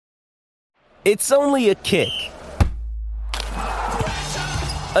It's only a kick.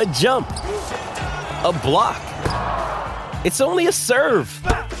 A jump. A block. It's only a serve.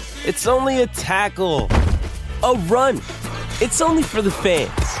 It's only a tackle. A run. It's only for the fans.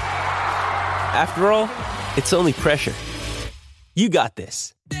 After all, it's only pressure. You got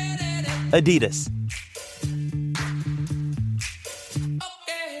this. Adidas.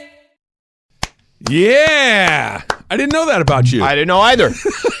 Yeah. I didn't know that about you. I didn't know either.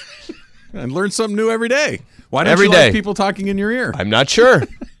 I learn something new every day. Why don't Every you day. like people talking in your ear? I'm not sure.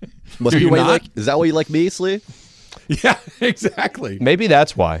 Must Do be you why you not? like. Is that why you like me, Slee? Yeah, exactly. Maybe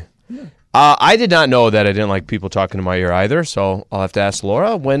that's why. I did not know that I didn't like people talking in my ear either, so I'll have to ask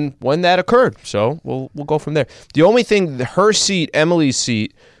Laura when that occurred. So we'll go from there. The only thing, her seat, Emily's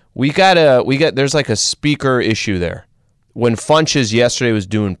seat, there's like a speaker issue there. When Funches yesterday was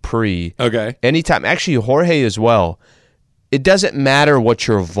doing pre, Okay. anytime, actually Jorge as well, it doesn't matter what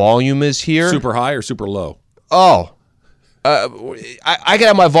your volume is here. Super high or super low? Oh. I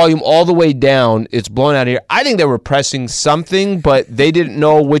got my volume all the way down. It's blown out of here. I think they were pressing something, but they didn't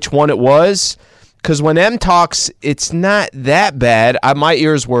know which one it was. Because when M talks, it's not that bad. My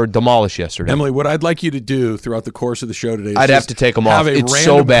ears were demolished yesterday. Emily, what I'd like you to do throughout the course of the show today is I'd have just to take 'em have off. a It's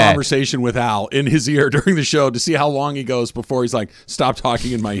random so bad. conversation with Al in his ear during the show to see how long he goes before he's like, stop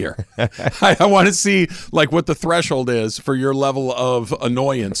talking in my ear. I want to see like what the threshold is for your level of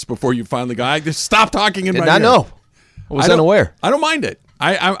annoyance before you finally go, just stop talking in Did my not ear. know. I was don't- unaware. I don't mind it.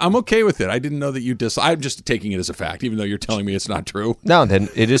 I'm okay with it. I didn't know that you I'm just taking it as a fact, even though you're telling me it's not true. No, then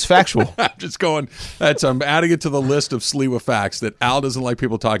it is factual. I'm just going, I'm adding it to the list of Sliwa facts that Al doesn't like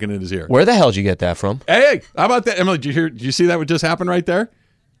people talking in his ear. Where the hell did you get that from? Hey, how about that, Emily? Did you see that what just happened right there?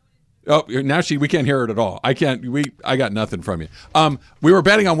 Oh, now we can't hear it at all. I got nothing from you. We were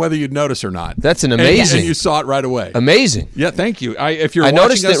betting on whether you'd notice or not. That's an And- amazing. And you saw it right away. Amazing. Yeah, thank you. If you're I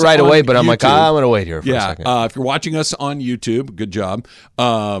noticed watching it us right on away, but I'm like, YouTube- I'm going to wait here for a yeah, second. if you're watching us on YouTube, good job.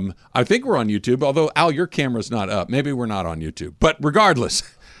 I think we're on YouTube, although, Al, your camera's not up. Maybe we're not on YouTube. But regardless,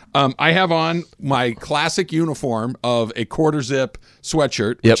 I have on my classic uniform of a quarter zip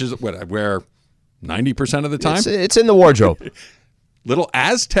sweatshirt, Yep. which is what I wear 90% of the time. It's in the wardrobe. Little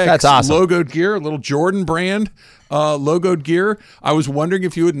Aztec That's awesome. logoed gear, little Jordan brand logoed gear. I was wondering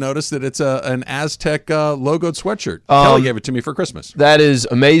if you would notice that it's an Aztec logoed sweatshirt. Kelly gave it to me for Christmas. That is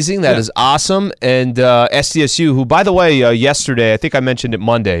amazing. That is awesome. And SDSU, who, by the way, yesterday, I think I mentioned it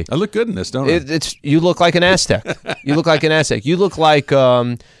Monday. I look good in this, don't I? You look like an Aztec. You look like an Aztec. You look like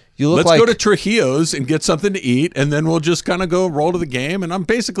Let's go to Trujillo's and get something to eat, and then we'll just kind of go roll to the game. And I'm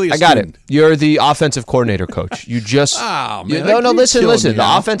basically a I got student. it. You're the offensive coordinator, coach. You just Oh, you- man, no, you listen. killed me The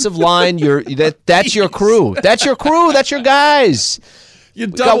now. offensive line. That's your crew. That's your crew. That's your guys. You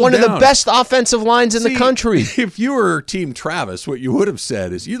We got one of the down. best offensive lines in the See, country. If you were Team Travis, what you would have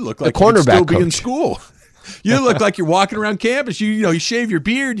said is, "You look like The you could still cornerback be in coach. school." You look like you're walking around campus. You shave your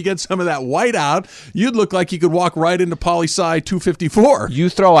beard. You get some of that white out. You'd look like you could walk right into poli-sci 254. You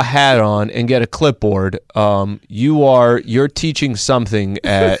throw a hat on and get a clipboard. You're teaching something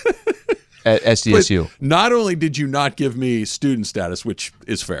at SDSU. But not only did you not give me student status, which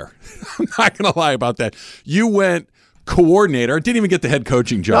is fair, I'm not going to lie about that. You went coordinator. Didn't even get the head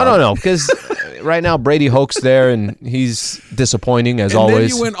coaching job. No, because right now Brady Hoke's there and he's disappointing as And always.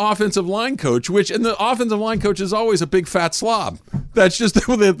 then you went offensive line coach, and the offensive line coach is always a big fat slob. That's just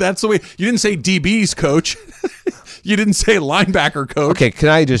that's the way. You didn't say DB's coach. You didn't say linebacker coach. Okay, can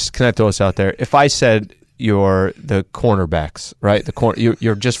I throw this out there? If I said you're the cornerbacks, right?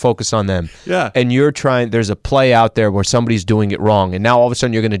 You're just focused on them. Yeah. And you're trying. There's a play out there where somebody's doing it wrong, and now all of a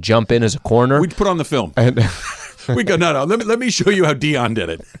sudden you're going to jump in as a corner. We'd put on the film. We go, no. Let me show you how Dion did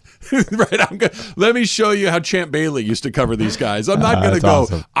it. Right? Let me show you how Champ Bailey used to cover these guys. I'm not going to That's go,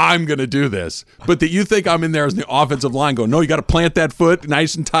 awesome. I'm going to do this. But that you think I'm in there as the offensive line going, no, you got to plant that foot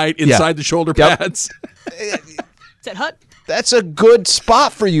nice and tight inside the shoulder Yep. pads. Is that Hut? That's a good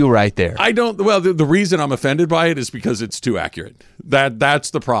spot for you right there. I don't. Well, the reason I'm offended by it is because it's too accurate. That's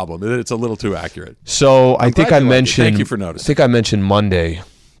the problem. It's a little too accurate. So I think glad I you liked it. mentioned. Thank you for noticing. I think I mentioned Monday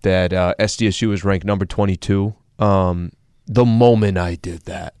that SDSU was ranked number 22. The moment I did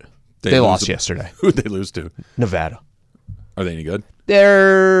that, they lose lost to- yesterday. Who'd they lose to? Nevada. Are they any good?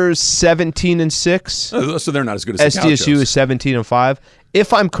 They're 17-6. Oh, so they're not as good as the SDSU Gauchos. is 17-5.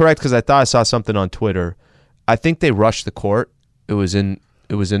 If I'm correct, because I thought I saw something on Twitter, I think they rushed the court. It was in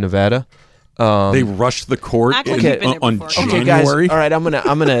Nevada. They rushed the court Actually, in- we've been there on before. Okay, guys. January. All right, I'm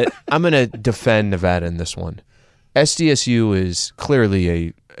gonna defend Nevada in this one. SDSU is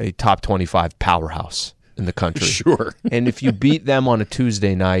clearly a top 25 powerhouse in the country. Sure. And if you beat them on a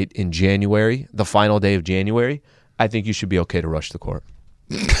Tuesday night in January, the final day of January, I think you should be okay to rush the court.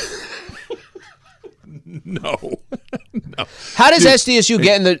 No. How does SDSU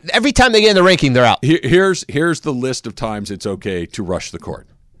get in the every time they get in the ranking, they're out? Here's the list of times it's okay to rush the court.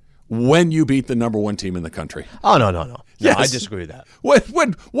 When you beat the number one team in the country. Oh, no. Yes. I disagree with that.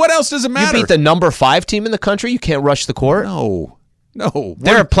 What else does it matter? You beat the number 5 team in the country, you can't rush the court? No.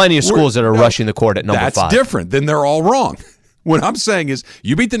 There are plenty of schools that are rushing the court at number 5. That's different. Then they're all wrong. What I'm saying is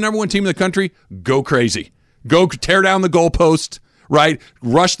you beat the number one team in the country, go crazy. Go tear down the goalpost, right?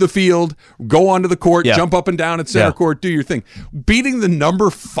 Rush the field, go onto the court, jump up and down at center court, do your thing. Beating the number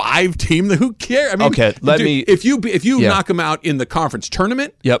 5 team, who cares? I mean, okay, if you knock them out in the conference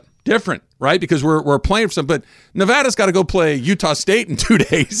tournament, different, right? Because we're playing for something. But Nevada's got to go play Utah State in 2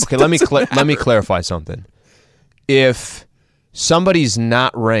 days. Okay, let me clarify something. If somebody's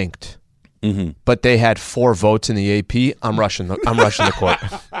not ranked, but they had 4 votes in the AP, I'm rushing the court.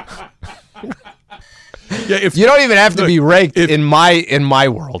 You don't even have to be ranked in my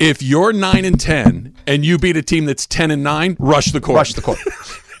world. If you're 9-10 and you beat a team that's 10-9, rush the court. Rush the court.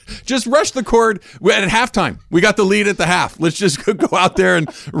 Just rush the court at halftime. We got the lead at the half. Let's just go out there and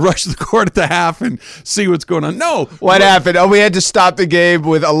rush the court at the half and see what's going on. No. What happened? Oh, we had to stop the game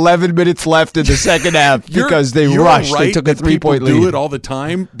with 11 minutes left in the second half because they rushed. Right, they took a 3-point lead. People do it all the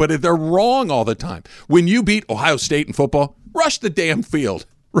time, but they're wrong all the time. When you beat Ohio State in football, rush the damn field.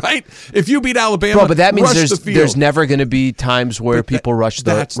 Right? If you beat Alabama, but that means rush the field. There's never going to be times where people rush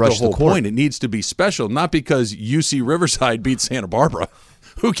the That's the whole court. point. It needs to be special, not because UC Riverside beat Santa Barbara.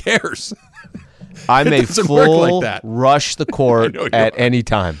 Who cares? I may full like rush the court at any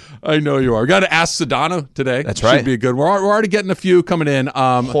time. I know you are. Got to ask Sedano today. That's right. Should be a good. We're already getting a few coming in.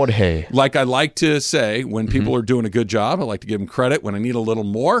 Jorge. Like I like to say, when people are doing a good job, I like to give them credit. When I need a little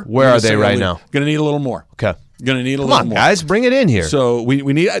more, where are they right now? Going to need a little more. Okay. Going to need a Come little on, more. guys, bring it in here. So we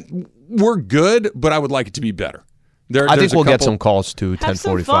need. We're good, but I would like it to be better. I think we'll get some calls to 10:45. Have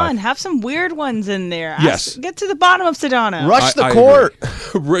some fun. Have some weird ones in there. Yes. Get to the bottom of Sedano. Rush the court.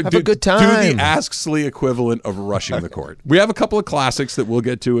 Have a good time. Do the Ask Slee equivalent of rushing the court. We have a couple of classics that we'll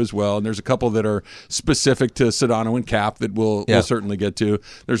get to as well, and there's a couple that are specific to Sedano and Cap that we'll certainly get to.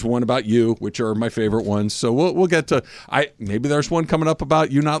 There's one about you, which are my favorite ones. So we'll get to. Maybe there's one coming up about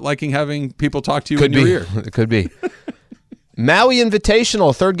you not liking having people talk to you in your ear. It could be. Maui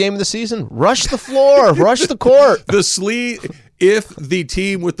Invitational, 3rd game of the season. Rush the floor. Rush the court. The Slee, if the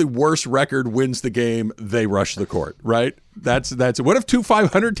team with the worst record wins the game, they rush the court, right? That's it. What if 2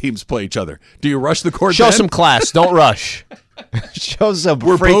 500 teams play each other? Do you rush the court? Show some class. Don't rush. Show some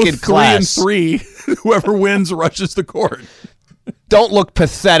freaking class. We're both 3-3. Whoever wins rushes the court. Don't look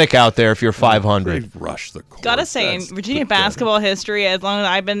pathetic out there if you're 500. Rush the court. Gotta say, in Virginia basketball history, as long as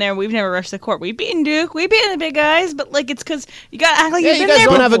I've been there, we've never rushed the court. We've beaten Duke, we've beaten the big guys, but it's because you gotta act like you've been there before. You guys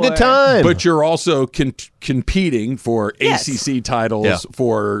want to have a good time. But you're also competing for ACC titles,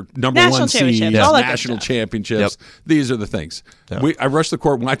 for number national 1 seeds, national championships. Championships. These are the things. I rushed the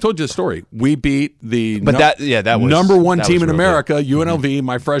court. When I told you the story, we beat the number 1 team in America, UNLV,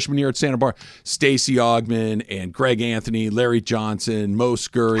 my freshman year at Santa Barbara. Stacey Augman and Greg Anthony, Larry Johnson, Mo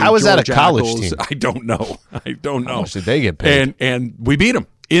Scurry. How was that a George college Ackles. team? I don't know. How much did they get paid? And we beat them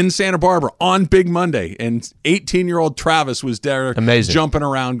in Santa Barbara on Big Monday. And 18-year-old Travis was there jumping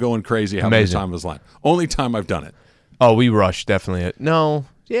around going crazy, having the time of his life. Only time I've done it. Oh, we rushed, definitely.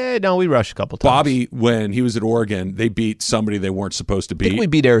 We rushed a couple times. Bobby, when he was at Oregon, they beat somebody they weren't supposed to beat. I think we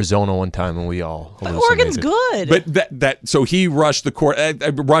beat Arizona one time and we all But Oregon's good. But so he rushed the court,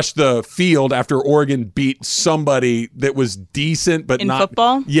 rushed the field after Oregon beat somebody that was decent, but in not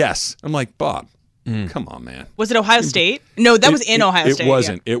football. Yes, I'm like, Bob, come on, man. Was it Ohio State? No, that was in Ohio State. It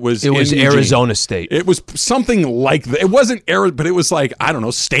wasn't. Yeah. It was Arizona State. It was something like that. It wasn't Arizona, but it was like, I don't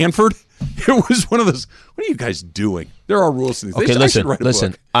know, Stanford. It was one of those. What are you guys doing? There are rules to these. Okay,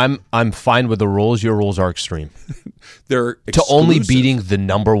 listen. I'm fine with the rules. Your rules are extreme. They're to only beating the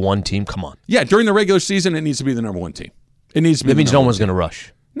number 1 team. Come on. Yeah, during the regular season, it needs to be the number 1 team. It needs to be. That means no one's going to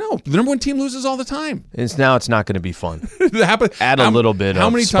rush. No, the number 1 team loses all the time. It's not going to be fun. Add a little bit.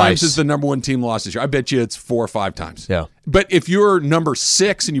 How many spice. times has the number 1 team lost this year? I bet you it's 4 or 5 times. Yeah. But if you're number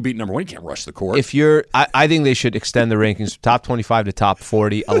 6 and you beat number 1, you can't rush the court. I think they should extend the rankings from top 25 to top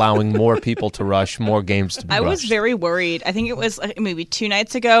 40, allowing more people to rush, more games to be rushed. I was very worried. I think it was maybe 2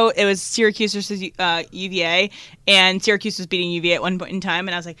 nights ago. It was Syracuse versus UVA, and Syracuse was beating UVA at one point in time,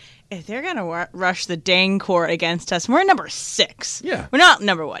 and I was like, if they're gonna rush the dang court against us, we're number 6. Yeah, we're not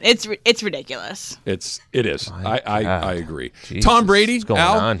number 1. It's ridiculous. It is. I agree. Jesus, Tom Brady, what's going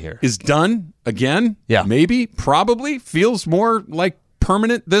on here? Is done again. Yeah, maybe, probably feels more like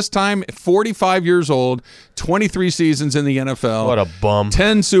permanent this time. 45 years old, 23 seasons in the NFL. What a bum.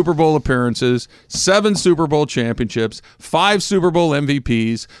 10 Super Bowl appearances, 7 Super Bowl championships, 5 Super Bowl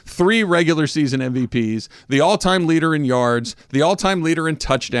MVPs, 3 regular season MVPs, the all-time leader in yards, the all-time leader in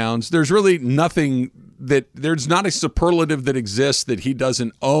touchdowns. There's really nothing there's not a superlative that exists that he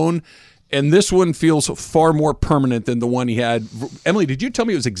doesn't own. And this one feels far more permanent than the one he had. Emily, did you tell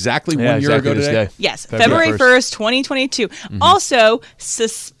me it was exactly 1 year ago today? Yes, February 1st, 2022. Also,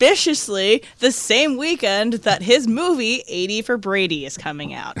 suspiciously, the same weekend that his movie, 80 for Brady, is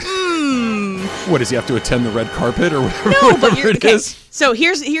coming out. What, does he have to attend the red carpet or whatever, No, but whatever it is? So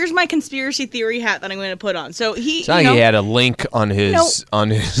here's my conspiracy theory hat that I'm going to put on. So he had a link on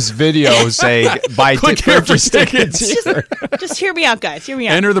his video saying buy Click here for tickets. just hear me out, guys. Hear me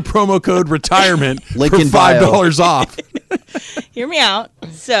out. Enter the promo code retirement for Link in $5 off. Hear me out.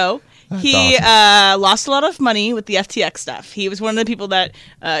 So he lost a lot of money with the FTX stuff. He was one of the people that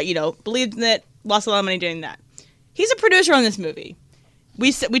believed in it, lost a lot of money doing that. He's a producer on this movie.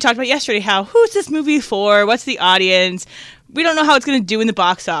 We talked about yesterday how who's this movie for? What's the audience? We don't know how it's going to do in the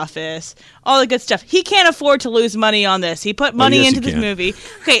box office. All the good stuff. He can't afford to lose money on this. He put money into this movie.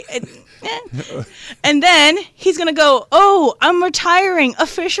 Okay. And then he's going to go, oh, I'm retiring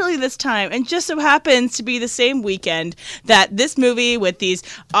officially this time. And just so happens to be the same weekend that this movie with these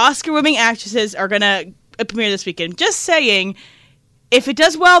Oscar-winning actresses are going to premiere this weekend. Just saying, if it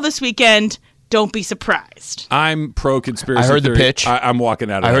does well this weekend, don't be surprised. I'm pro conspiracy. I heard the theory. pitch. I'm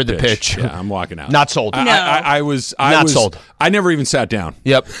walking out of I that heard the pitch. Yeah, I'm walking out. Not sold. No. I was sold. I never even sat down.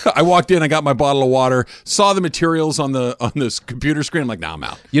 Yep. I walked in, I got my bottle of water, saw the materials on this computer screen. I'm like, nah, I'm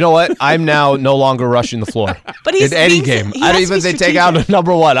out. You know what? I'm now no longer rushing the floor. But he's in any being- game. he I don't has to even be if they take out strategic.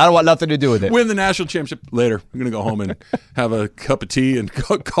 number one. I don't want nothing to do with it. Win the national championship later. I'm gonna go home and have a cup of tea and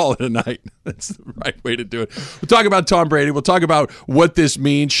call it a night. That's the right way to do it. We'll talk about Tom Brady. We'll talk about what this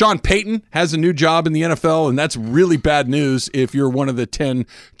means. Sean Payton has a new job in the NFL, and that's really bad news if you're one of the 10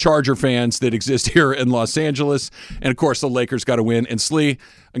 Charger fans that exist here in Los Angeles. And of course, the Lakers got to win. And Slee,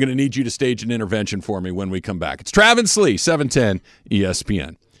 I'm going to need you to stage an intervention for me when we come back. It's Trav and Slee, 710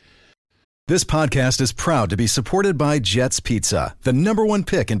 ESPN. This podcast is proud to be supported by Jets Pizza, the #1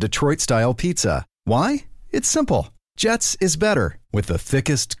 pick in Detroit-style pizza. Why? It's simple. Jets is better. With the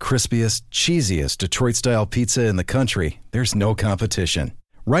thickest, crispiest, cheesiest Detroit-style pizza in the country, there's no competition.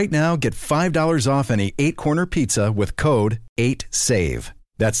 Right now, get $5 off any 8-corner pizza with code 8SAVE.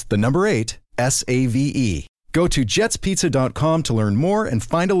 That's the number 8, S-A-V-E. Go to jetspizza.com to learn more and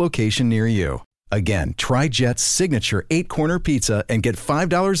find a location near you. Again, try Jet's signature 8-corner pizza and get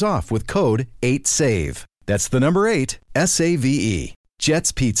 $5 off with code 8SAVE. That's the number 8, S-A-V-E.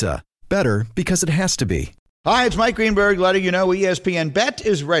 Jet's Pizza. Better because it has to be. Hi, it's Mike Greenberg letting you know ESPN Bet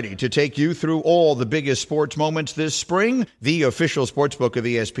is ready to take you through all the biggest sports moments this spring. The official sportsbook of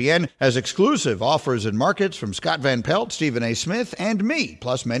ESPN has exclusive offers and markets from Scott Van Pelt, Stephen A. Smith, and me,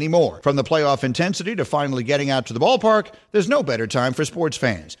 plus many more. From the playoff intensity to finally getting out to the ballpark, there's no better time for sports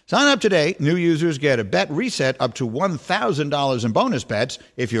fans. Sign up today. New users get a bet reset up to $1,000 in bonus bets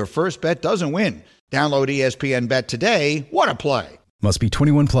if your first bet doesn't win. Download ESPN Bet today. What a play. Must be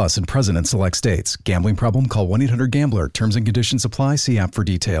 21 plus and present in select states. Gambling problem? Call 1-800-GAMBLER. Terms and conditions apply. See app for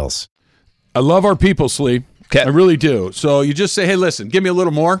details. I love our people, Slee. Okay. I really do. So you just say, hey, listen, give me a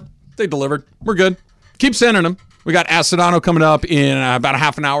little more. They delivered. We're good. Keep sending them. We got Asadano coming up in about a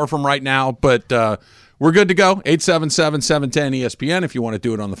half an hour from right now, but we're good to go. 877-710-ESPN if you want to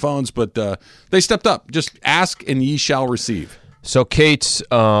do it on the phones, but they stepped up. Just ask and ye shall receive. So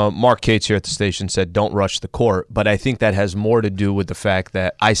Mark Cates here at the station said, don't rush the court. But I think that has more to do with the fact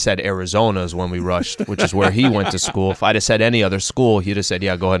that I said Arizona is when we rushed, which is where he went to school. If I'd have said any other school, he'd have said,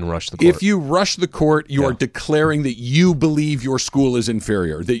 yeah, go ahead and rush the court. If you rush the court, you are declaring that you believe your school is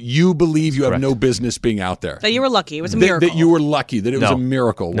inferior, that you believe you have Correct. no business being out there. That you were lucky. It was a miracle. That you were lucky, that it was a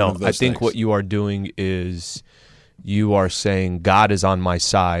miracle. No, one of those I think things. what you are doing is you are saying God is on my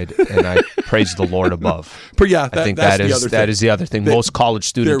side, and I praise the Lord above. But yeah, I think that's that the is other that thing. is the other thing. Most college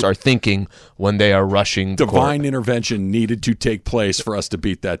students are thinking when they are rushing the Divine court. intervention needed to take place for us to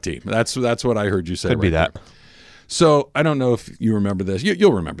beat that team. That's what I heard you say. Could be right that. there. So I don't know if you remember this.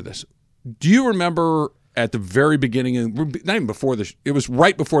 You'll remember this. Do you remember at the very beginning, not even before it was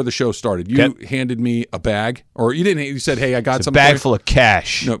right before the show started, you handed me a bag, or you didn't, you said, hey, I got It's a something. bag full of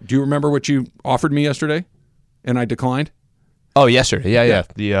cash. No, do you remember what you offered me yesterday? And I declined? Oh, yesterday. Yeah.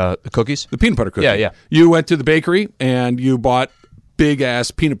 The cookies? The peanut butter cookie. Yeah. You went to the bakery and you bought big-ass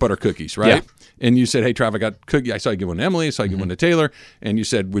peanut butter cookies, right? Yeah. And you said, hey, Trav, I got cookie. I saw you give one to Emily. I saw you give one to Taylor. And you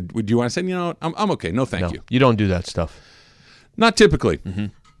said, would you want to say, I'm okay. No, thank you. You don't do that stuff. Not typically.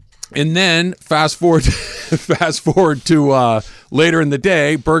 And then fast forward to later in the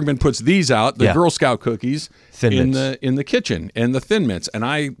day, Bergman puts these out, the Girl Scout cookies, Thin in the kitchen, and the Thin Mints. And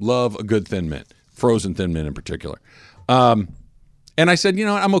I love a good Thin Mint, frozen Thin Mint in particular. And I said, you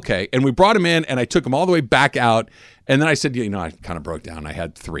know what, I'm okay. And we brought them in, and I took them all the way back out. And then I said, you know, I kind of broke down. I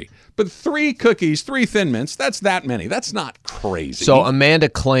had 3. But 3 cookies, 3 Thin Mints, that's that many. That's not crazy. So Amanda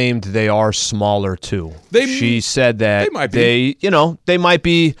claimed they are smaller, too. She said that they might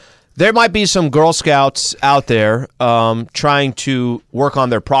be. There might be some Girl Scouts out there trying to work on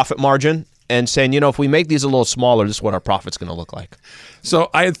their profit margin and saying, if we make these a little smaller, this is what our profit's going to look like. So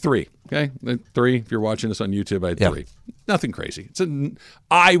I had 3. Okay, 3. If you're watching this on YouTube, I had 3. Nothing crazy.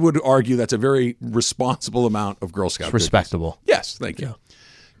 I would argue that's a very responsible amount of Girl Scout. It's respectable. Yes, thank you.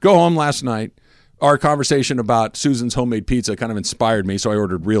 Go home last night. Our conversation about Susan's homemade pizza kind of inspired me, so I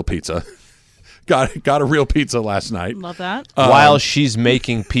ordered real pizza. Got a real pizza last night. Love that. While she's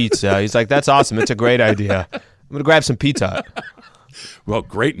making pizza, he's like, "That's awesome. It's a great idea. I'm gonna grab some pizza." Well,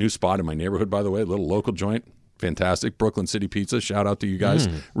 great new spot in my neighborhood, by the way. A little local joint. Fantastic. Brooklyn City Pizza. Shout out to you guys.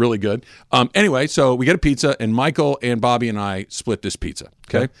 Really good. Anyway, so we get a pizza, and Michael and Bobby and I split this pizza.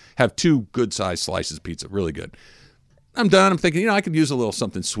 Okay? Have 2 good-sized slices of pizza. Really good. I'm done. I'm thinking, I could use a little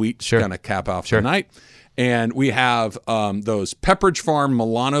something sweet to kind of cap off the night. And we have those Pepperidge Farm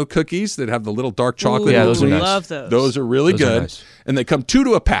Milano cookies that have the little dark chocolate. Yeah, those are nice. Love those. Those are really good. Nice. And they come 2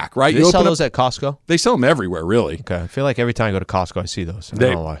 to a pack, right? Do they sell those at Costco? They sell them everywhere, really. Okay. I feel like every time I go to Costco, I see those. I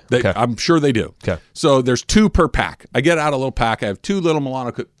don't know why. I'm sure they do. Okay. So there's 2 per pack. I get out a little pack. I have 2 little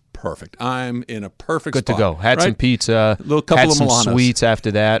Milano cookies. Perfect. I'm in a perfect spot. Good to go. Had some pizza. Little couple had of some Milanos. sweets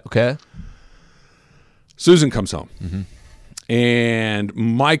after that. Okay. Susan comes home. And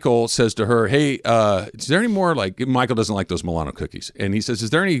Michael says to her, hey, is there any more, Michael doesn't like those Milano cookies. And he says, is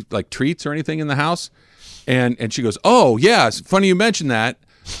there any, treats or anything in the house? And she goes, oh, yeah, it's funny you mentioned that.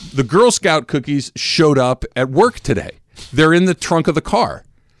 The Girl Scout cookies showed up at work today. They're in the trunk of the car.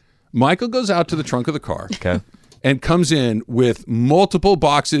 Michael goes out to the trunk of the car and comes in with multiple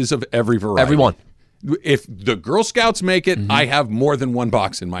boxes of every variety. Everyone. If the Girl Scouts make it, I have more than 1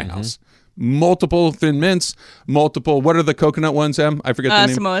 box in my house. Multiple Thin Mints, multiple, what are the coconut ones, Em? I forget the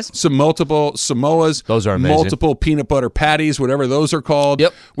name. Samoas. Some multiple Samoas. Those are amazing. Multiple peanut butter patties, whatever those are called.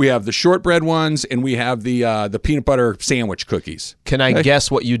 Yep. We have the shortbread ones, and we have the peanut butter sandwich cookies. Can I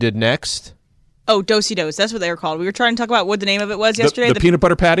guess what you did next? Oh, Do-si-dos. That's what they were called. We were trying to talk about what the name of it was yesterday. The peanut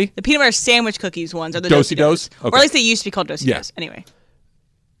butter patty? The peanut butter sandwich cookies ones are the Do-si-dos? Do-si-dos. Okay. Or at least they used to be called Do-si-dos. Yeah. Anyway.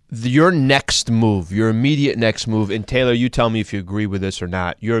 Your next move, your immediate next move, and Taylor, you tell me if you agree with this or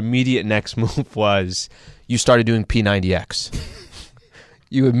not. Your immediate next move was you started doing P90X.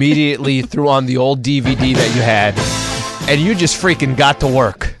 You immediately threw on the old DVD that you had, and you just freaking got to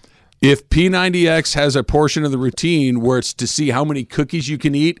work. If P90X has a portion of the routine where it's to see how many cookies you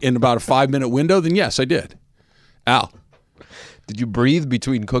can eat in about a 5-minute window, then yes, I did. Al. Did you breathe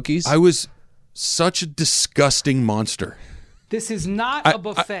between cookies? I was such a disgusting monster. This is not a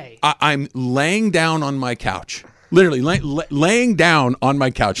buffet. I'm laying down on my couch. Literally laying down on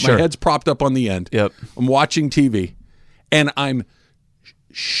my couch. Sure. My head's propped up on the end. Yep. I'm watching TV, and I'm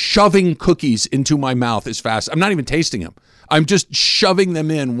shoving cookies into my mouth as fast. I'm not even tasting them. I'm just shoving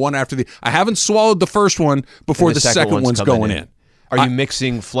them in one after the. I haven't swallowed the first one before the second one's going in. Are you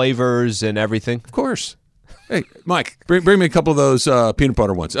mixing flavors and everything? Of course. Hey, Mike, bring me a couple of those peanut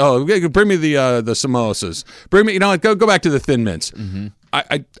butter ones. Oh, bring me the samosas. Bring me, go back to the Thin Mints.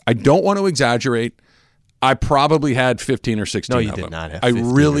 I don't want to exaggerate. I probably had 15 or 16 No, you of did them. not have I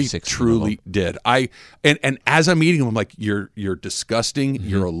 15 really, or 16 truly did. And as I'm eating them, I'm like, you're disgusting.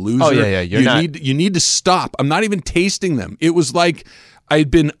 You're a loser. Oh, yeah. You need to stop. I'm not even tasting them. It was like I'd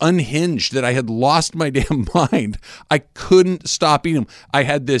been unhinged, that I had lost my damn mind. I couldn't stop eating them. I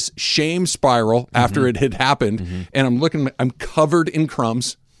had this shame spiral after it had happened, and I'm covered in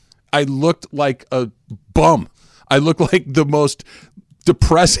crumbs. I looked like a bum. I looked like the most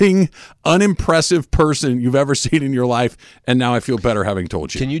depressing, unimpressive person you've ever seen in your life, and now I feel better having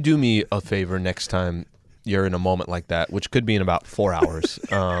told you. Can you do me a favor next time you're in a moment like that, which could be in about 4 hours?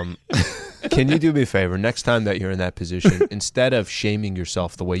 Can you do me a favor next time that you're in that position, instead of shaming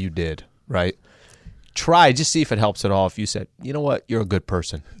yourself the way you did, right? Try, just see if it helps at all. If you said, you know what, you're a good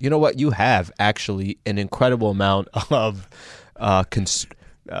person. You know what, you have actually an incredible amount of what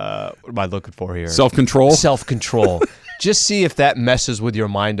am I looking for here? Self-control? Self-control. Just see if that messes with your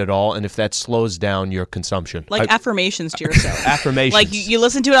mind at all, and if that slows down your consumption. Like affirmations to yourself. Affirmations. Like you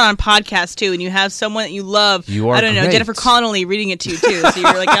listen to it on a podcast too, and you have someone that you love. You are I don't know, great. Jennifer Connelly reading it to you too. So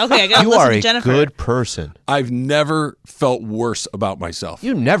you're like, okay, I gotta You listen are to a Jennifer. good person. I've never felt worse about myself.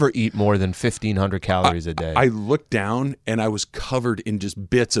 You never eat more than 1,500 calories a day. I looked down and I was covered in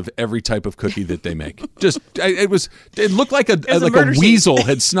just bits of every type of cookie that they make. It looked like a murder scene. weasel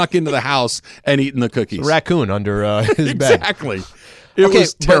had snuck into the house and eaten the cookies. A raccoon under his bed. Exactly. It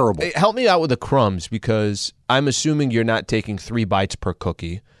was but, terrible. Help me out with the crumbs, because I'm assuming you're not taking 3 bites per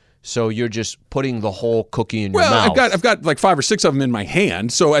cookie. So you're just putting the whole cookie in your mouth. I've got like 5 or 6 of them in my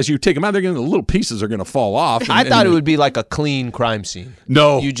hand. So as you take them out, the little pieces are going to fall off. I thought it would be like a clean crime scene.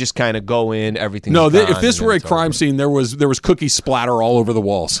 No. You just kind of go in, everything. No, if this were a crime scene, there was cookie splatter all over the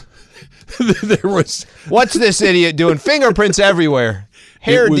walls. There was. What's this idiot doing? Fingerprints everywhere.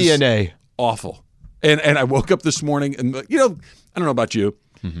 Hair It was DNA. Awful. And I woke up this morning and, I don't know about you.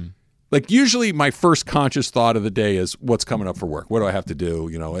 Mm-hmm. Like usually my first conscious thought of the day is what's coming up for work. What do I have to do?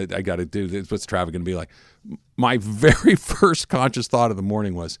 I got to do this. What's traffic going to be like? My very first conscious thought of the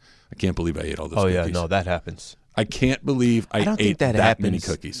morning was, I can't believe I ate all those cookies. Oh, yeah. No, that happens. I can't believe I don't ate think that many happens.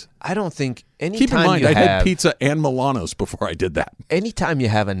 cookies. I don't think any Keep in time mind, you I have, had pizza and Milanos before I did that. anytime you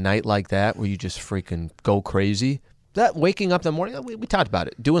have a night like that where you just freaking go crazy, that waking up in the morning, we talked about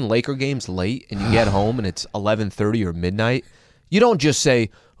it, doing Laker games late and you get home and it's 11:30 or midnight, you don't just say,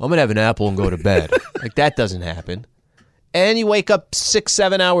 I'm going to have an apple and go to bed. Like, that doesn't happen. And you wake up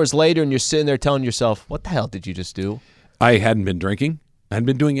 6-7 hours later and you're sitting there telling yourself, what the hell did you just do? I hadn't been drinking. I hadn't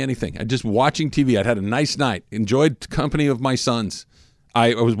been doing anything. I just watching TV. I'd had a nice night, enjoyed the company of my sons.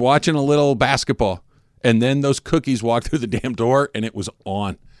 I was watching a little basketball, and then those cookies walked through the damn door, and it was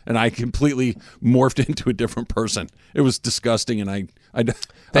on. And I completely morphed into a different person. It was disgusting, and I'm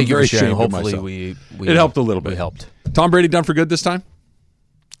Thank you very for sharing. ashamed of Hopefully myself. It helped a little bit. We helped. Tom Brady done for good this time?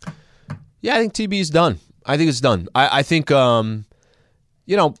 Yeah, I think TB's done. I think it's done. I think, to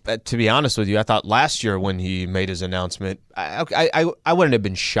be honest with you, I thought last year when he made his announcement, I wouldn't have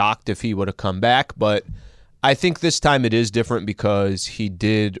been shocked if he would have come back, but I think this time it is different because he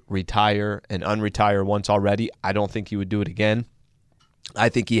did retire and unretire once already. I don't think he would do it again. I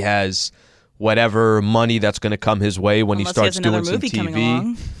think he has whatever money that's going to come his way when Unless he starts he has doing some another movie coming TV,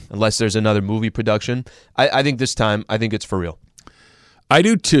 along. unless there's another movie production. I think this time, I think it's for real. I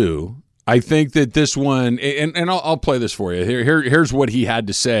do too. I think that this one, and I'll play this for you. Here's what he had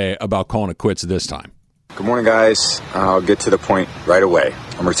to say about calling it quits this time. Good morning, guys. I'll get to the point right away.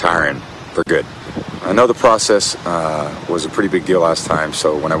 I'm retiring for good. I know the process was a pretty big deal last time,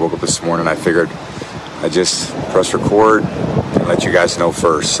 so when I woke up this morning, I figured I'd just press record and let you guys know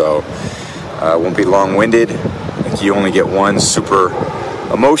first. So it won't be long-winded. Like, you only get one super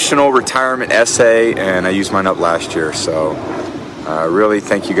emotional retirement essay, and I used mine up last year, so really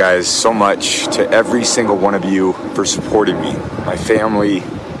thank you guys so much to every single one of you for supporting me. My family,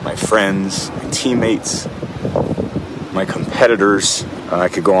 my friends, my teammates, my competitors. I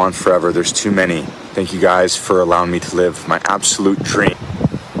could go on forever. There's too many. Thank you guys for allowing me to live my absolute dream.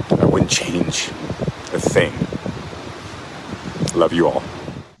 I wouldn't change a thing. Love you all.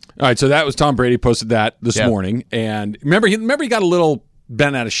 All right, so that was Tom Brady posted that this morning, and remember he got a little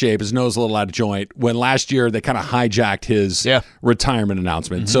bent out of shape, his nose a little out of joint when last year they kind of hijacked his retirement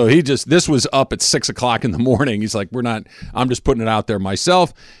announcement. So this was up at 6:00 in the morning. He's like, I'm just putting it out there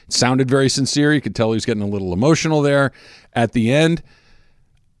myself. It sounded very sincere. You could tell he was getting a little emotional there at the end.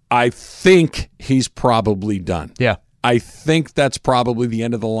 I think he's probably done. Yeah. I think that's probably the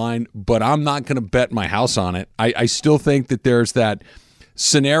end of the line, but I'm not going to bet my house on it. I still think that there's that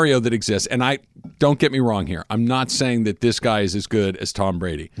scenario that exists, and I don't get me wrong here. I'm not saying that this guy is as good as Tom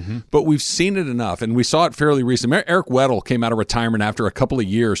Brady, but we've seen it enough, and we saw it fairly recently. Eric Weddle came out of retirement after a couple of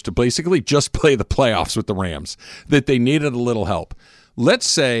years to basically just play the playoffs with the Rams, that they needed a little help. Let's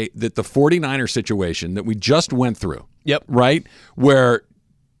say that the 49er situation that we just went through, right, where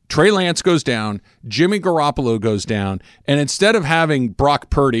Trey Lance goes down, Jimmy Garoppolo goes down, and instead of having Brock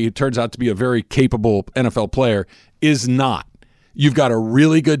Purdy, who turns out to be a very capable NFL player, is not. You've got a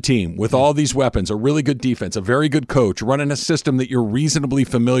really good team with all these weapons, a really good defense, a very good coach, running a system that you're reasonably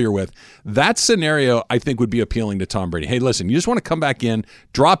familiar with. That scenario, I think, would be appealing to Tom Brady. Hey, listen, you just want to come back in,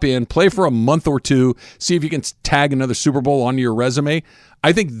 drop in, play for a month or two, see if you can tag another Super Bowl onto your resume.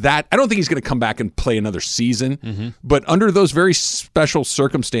 I don't think he's going to come back and play another season, but under those very special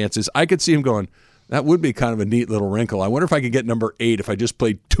circumstances, I could see him going, that would be kind of a neat little wrinkle. I wonder if I could get number 8 if I just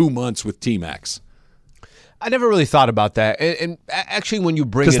played 2 months with T-Max. I never really thought about that. And actually, when you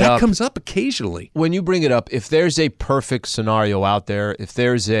bring it up... Because that comes up occasionally. When you bring it up, if there's a perfect scenario out there, if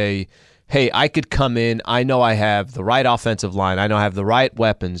there's a, hey, I could come in. I know I have the right offensive line. I know I have the right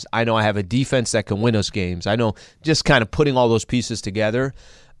weapons. I know I have a defense that can win us games. I know just kind of putting all those pieces together.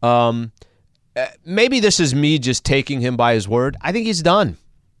 Maybe this is me just taking him by his word. I think he's done.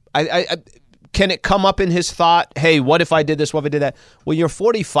 Can it come up in his thought, hey, what if I did this, what if I did that? Well, you're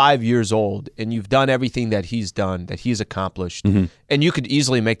 45 years old, and you've done everything that he's done, that he's accomplished. Mm-hmm. And you could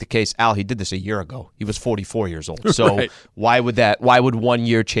easily make the case, Al, he did this a year ago. He was 44 years old. So right. Why would 1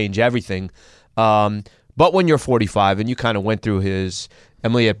 year change everything? But when you're 45 and you kind of went through his,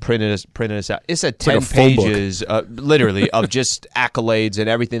 Emily had printed us out. It's a 10 pages, literally, of just accolades and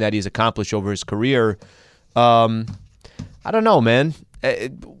everything that he's accomplished over his career. I don't know, man.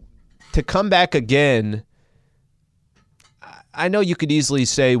 To come back again, I know you could easily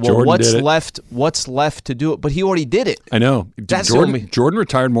say, well, Jordan what's left to do it? But he already did it. I know. Jordan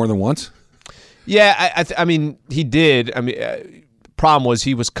retired more than once? Yeah, I mean, he did. I mean, problem was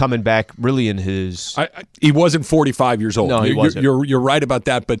he was coming back really in his... he wasn't 45 years old. No, he wasn't. You're right about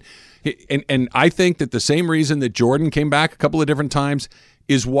that. But and I think that the same reason that Jordan came back a couple of different times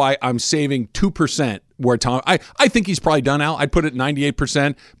is why I'm saving 2% where Tom. I think he's probably done, Al. I'd put it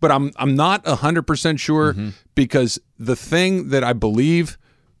 98%, but I'm not 100% sure because the thing that I believe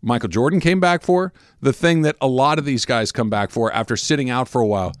Michael Jordan came back for, the thing that a lot of these guys come back for after sitting out for a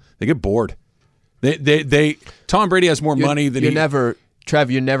while, they get bored. They Tom Brady has more money than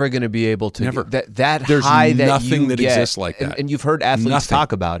Trev, you're never going to be able to never. That There's high that nothing you that get, exists like that. And you've heard athletes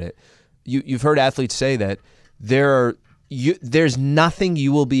talk about it. You've heard athletes say that there's nothing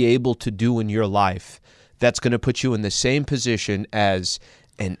you will be able to do in your life that's going to put you in the same position as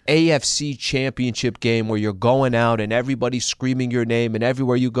an AFC championship game where you're going out and everybody's screaming your name, and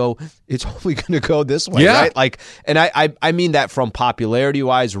everywhere you go, it's only going to go this way, right? Like, and I mean that from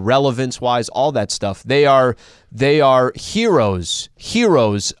popularity-wise, relevance-wise, all that stuff. They are heroes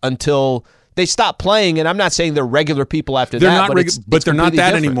until they stop playing. And I'm not saying they're regular people after that, but they're not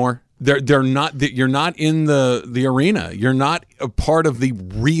that different anymore. They're not. You're not in the arena. You're not a part of the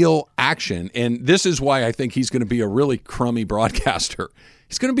real action. And this is why I think he's going to be a really crummy broadcaster.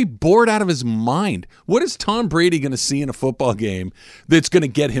 He's going to be bored out of his mind. What is Tom Brady going to see in a football game that's going to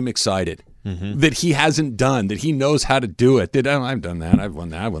get him excited? Mm-hmm. That he hasn't done, that he knows how to do it. I've done that. I've won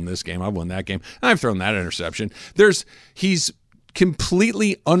that. I won this game. I've won that game. I've thrown that interception. He's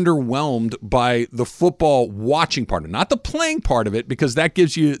completely underwhelmed by the football watching part of it, not the playing part of it, because that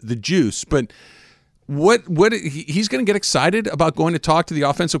gives you the juice. But what he's going to get excited about going to talk to the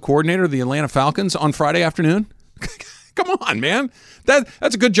offensive coordinator of the Atlanta Falcons on Friday afternoon? Come on, man.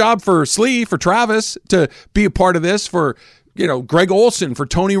 That's a good job for Slee, for Travis to be a part of this, for Greg Olsen, for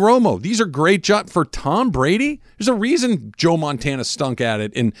Tony Romo. These are great jobs. For Tom Brady, there's a reason Joe Montana stunk at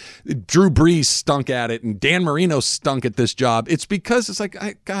it, and Drew Brees stunk at it, and Dan Marino stunk at this job. It's because it's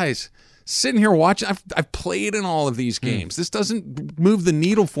like, guys, sitting here watching, I've played in all of these games. This doesn't move the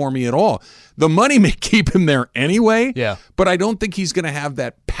needle for me at all. The money may keep him there anyway, but I don't think he's going to have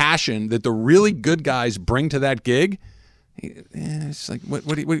that passion that the really good guys bring to that gig. It's like, what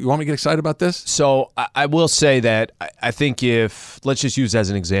do you want me to get excited about this? So I will say that I think let's just use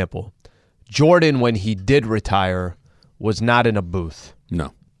as an example, Jordan, when he did retire, was not in a booth.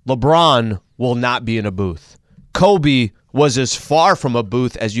 No. LeBron will not be in a booth. Kobe was as far from a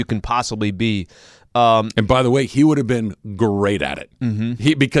booth as you can possibly be. And by the way, he would have been great at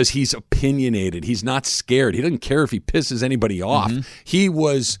it because he's opinionated. He's not scared. He doesn't care if he pisses anybody off. He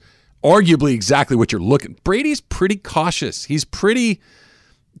was arguably exactly what you're looking. Brady's pretty cautious. He's pretty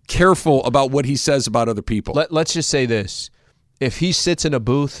careful about what he says about other people. Let's just say this. If he sits in a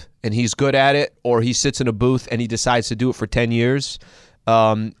booth and he's good at it, or he sits in a booth and he decides to do it for 10 years,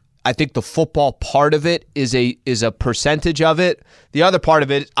 I think the football part of it is a percentage of it. The other part of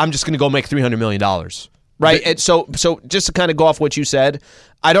it, I'm just going to go make $300 million. Right, and so just to kind of go off what you said,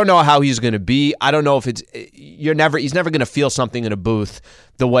 I don't know how he's going to be. I don't know if he's never going to feel something in a booth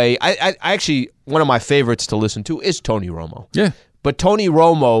the way I actually, one of my favorites to listen to is Tony Romo. Yeah, but Tony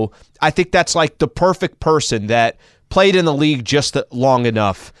Romo, I think that's like the perfect person that played in the league just long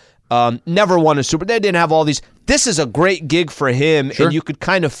enough, never won a Super. They didn't have all these. This is a great gig for him, and you could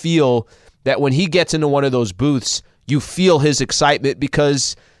kind of feel that when he gets into one of those booths, you feel his excitement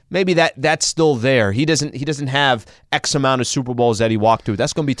because maybe that's still there. He doesn't have X amount of Super Bowls that he walked through.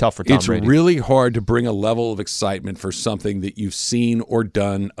 That's going to be tough for Tom Brady. It's really hard to bring a level of excitement for something that you've seen or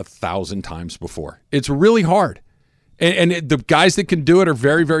done 1,000 times before. It's really hard. And the guys that can do it are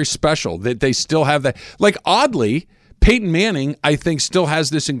very, very special, that they still have that. Like, oddly, Peyton Manning, I think, still has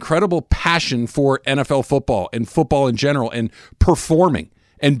this incredible passion for NFL football and football in general and performing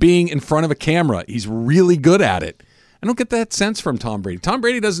and being in front of a camera. He's really good at it. I don't get that sense from Tom Brady. Tom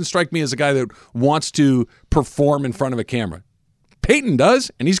Brady doesn't strike me as a guy that wants to perform in front of a camera. Peyton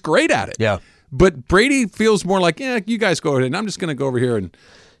does, and he's great at it. Yeah. But Brady feels more like, you guys go ahead, and I'm just going to go over here and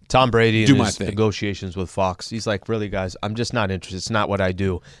Tom Brady do in my his thing. negotiations with Fox, he's like, really, guys, I'm just not interested. It's not what I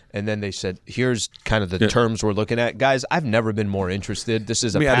do. And then they said, here's kind of the terms we're looking at. Guys, I've never been more interested. This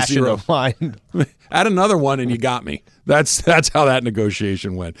is a passion of mine. Add another one, and you got me. That's how that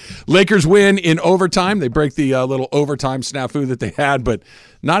negotiation went. Lakers win in overtime. They break the little overtime snafu that they had, but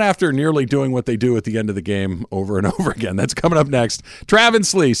not after nearly doing what they do at the end of the game over and over again. That's coming up next.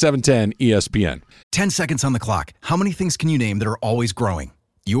 Travis Lee, 710 ESPN. 10 seconds on the clock. How many things can you name that are always growing?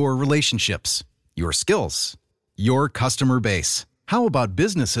 Your relationships, your skills, your customer base. How about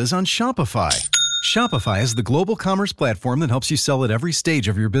businesses on Shopify? Shopify is the global commerce platform that helps you sell at every stage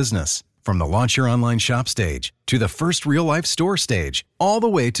of your business. From the launch your online shop stage to the first real-life store stage, all the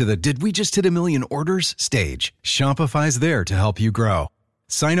way to the did we just hit 1 million orders stage, Shopify's there to help you grow.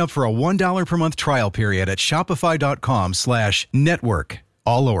 Sign up for a $1 per month trial period at shopify.com/network,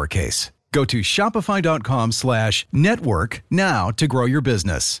 all lowercase. Go to shopify.com/network now to grow your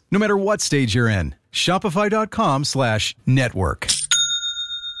business, no matter what stage you're in. Shopify.com/network.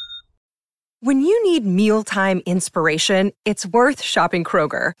 When you need mealtime inspiration, it's worth shopping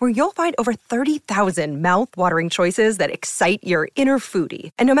Kroger, where you'll find over 30,000 mouth-watering choices that excite your inner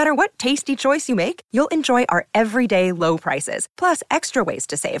foodie. And no matter what tasty choice you make, you'll enjoy our everyday low prices, plus extra ways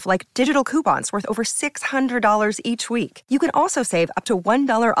to save, like digital coupons worth over $600 each week. You can also save up to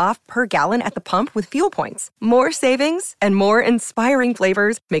 $1 off per gallon at the pump with fuel points. More savings and more inspiring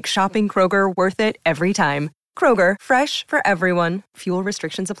flavors make shopping Kroger worth it every time. Kroger, fresh for everyone. Fuel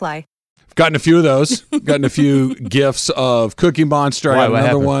restrictions apply. Gotten a few of those. Gotten a few gifs of Cookie Monster. Why, I got what another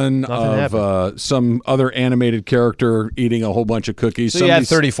happened? one Nothing of some other animated character eating a whole bunch of cookies. So you had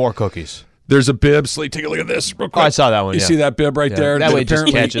 34 cookies. There's a bib. So take a look at this real quick. Oh, I saw that one. You yeah. see that bib right there? That way it just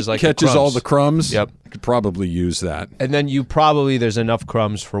apparently catches like all the crumbs. Yep. Could probably use that. And then there's enough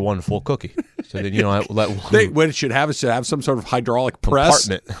crumbs for one full cookie. So then you don't have to let one. What it should have is some sort of hydraulic press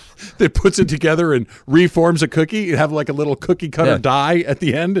compartment that puts it together and reforms a cookie. You have like a little cookie cutter die at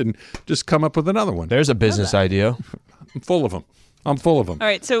the end and just come up with another one. There's a business idea. I'm full of them. I'm full of them. All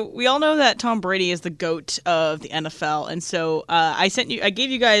right, so we all know that Tom Brady is the GOAT of the NFL, and so I gave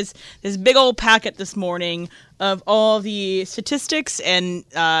you guys this big old packet this morning of all the statistics and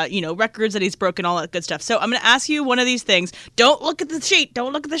records that he's broken, all that good stuff. So I'm going to ask you one of these things. Don't look at the sheet.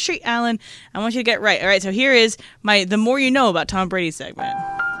 Don't look at the sheet, Alan. I want you to get right. All right, so here is my The More You Know About Tom Brady segment.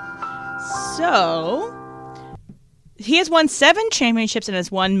 So he has won 7 championships and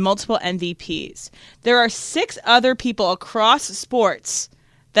has won multiple MVPs. There are 6 other people across sports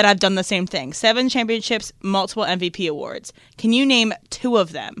that have done the same thing. 7 championships, multiple MVP awards. Can you name 2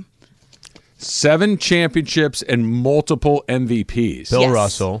 of them? 7 championships and multiple MVPs. Bill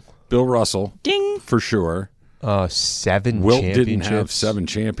Russell. Bill Russell. Ding. For sure. 7 Wilt championships. didn't have 7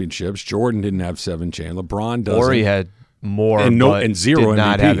 championships. Jordan didn't have 7 championships. LeBron doesn't. Or he had more and 0 did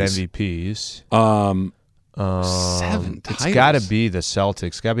not have MVPs. MVPs. 7 titles. It's got to be the Celtics.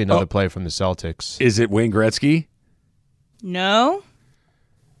 It's got to be another player from the Celtics. Is it Wayne Gretzky? No.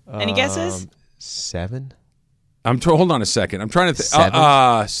 Any guesses? 7? Hold on a second. I'm trying to think.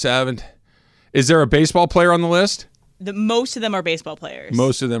 7? 7. Is there a baseball player on the list? Most of them are baseball players.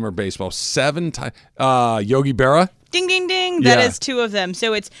 Most of them are baseball. 7 times. Yogi Berra? Ding, ding, ding. That is 2 of them.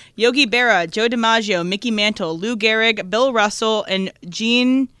 So it's Yogi Berra, Joe DiMaggio, Mickey Mantle, Lou Gehrig, Bill Russell, and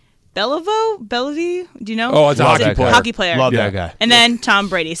Gene Bellevue? Do you know? Oh, it's a hockey player. Hockey player. Love that guy. And then Tom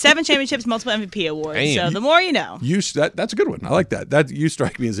Brady. 7 championships, multiple MVP awards. Damn. So the more you know. That's a good one. I like that. That you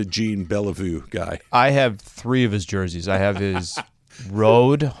strike me as a Gene Bellevue guy. I have 3 of his jerseys. I have his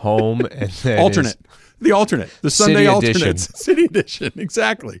road, home, and then alternate. The alternate. The Sunday City alternate. edition. City edition.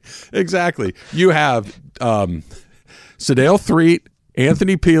 Exactly. You have Sedale Threatt,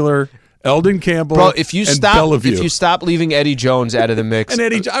 Anthony Peeler, Eldon Campbell, Bro, if you and stop Bellevue. if you stop leaving Eddie Jones out of the mix, and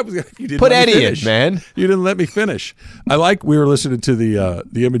Eddie, you didn't put let me Eddie finish. in, man. You didn't let me finish. We were listening to the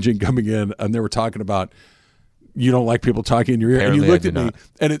imaging coming in, and they were talking about you don't like people talking in your ear, Apparently and you looked I at do me, not.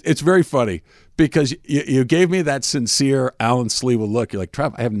 and it's very funny because you gave me that sincere Alan Sleewa look. You're like,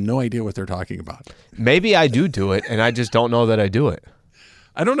 Trev, I have no idea what they're talking about. Maybe I do it, and I just don't know that I do it.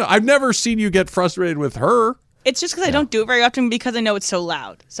 I don't know. I've never seen you get frustrated with her. It's just because I don't do it very often because I know it's so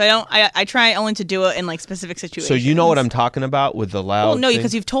loud. So I try only to do it in like specific situations. So you know what I'm talking about with the loud Well, no, thing?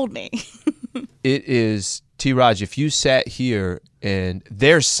 because you've told me. It is, T-Raj, if you sat here and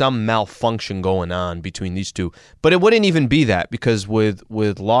there's some malfunction going on between these two, but it wouldn't even be that because with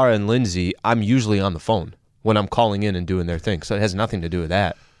Laura and Lindsay, I'm usually on the phone when I'm calling in and doing their thing. So it has nothing to do with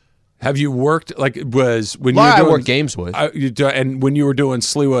that. Have you worked like it was when Laura, you were doing, I worked games with. And when you were doing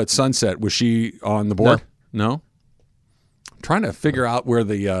Sliwa at Sunset, was she on the board? No. I'm trying to figure out where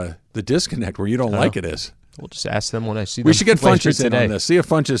the disconnect where you don't like it is. We'll just ask them when I see them. We should get Funches in today. on this. See if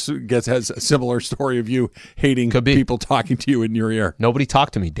Funches has a similar story of you hating people talking to you in your ear. Nobody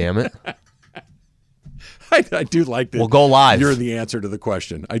talked to me, damn it. I do like that. We'll go live. You're the answer to the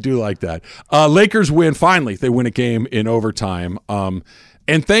question. I do like that. Lakers win. Finally, they win a game in overtime.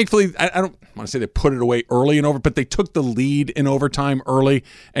 And thankfully, I don't want to say they put it away early in overtime, but they took the lead in overtime early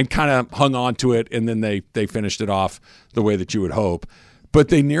and kind of hung on to it, and then they finished it off the way that you would hope. But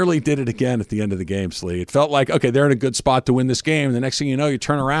they nearly did it again at the end of the game, Slee. It felt like, okay, they're in a good spot to win this game. And the next thing you know, you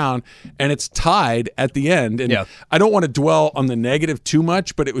turn around and it's tied at the end. And I don't want to dwell on the negative too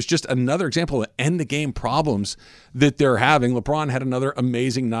much, but it was just another example of end-of-game problems that they're having. LeBron had another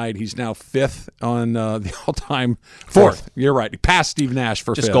amazing night. He's now fifth on the all-time fourth. You're right. He passed Steve Nash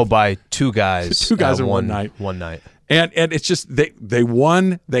for fifth. Just go by two guys. Two guys in one night. One night. And it's just they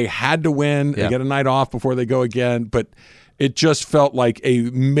won. They had to win. They get a night off before they go again. But it just felt like a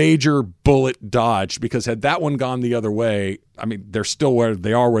major bullet dodged, because had that one gone the other way, I mean, they're still where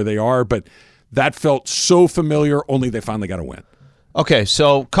they are, but that felt so familiar, only they finally got a win. Okay,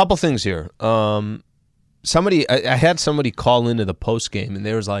 so a couple things here. I had somebody call into the post game, and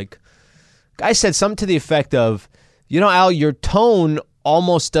there was like, guy said something to the effect of, Al, your tone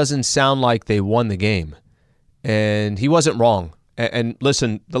almost doesn't sound like they won the game. And he wasn't wrong. And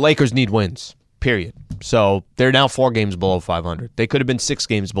listen, the Lakers need wins. Period. So they're now 4 games below 500. They could have been 6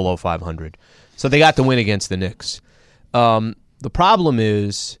 games below 500. So they got the win against the Knicks. The problem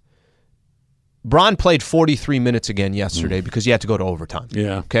is Bron played 43 minutes again yesterday because he had to go to overtime.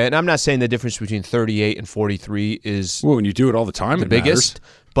 Yeah. Okay. And I'm not saying the difference between 38 and 43 is when you do it all the time, the biggest,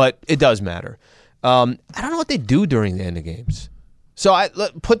 but it does matter. I don't know what they do during the end of games. So I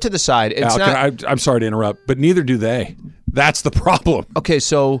put to the side. It's I'm sorry to interrupt, but neither do they. That's the problem. Okay,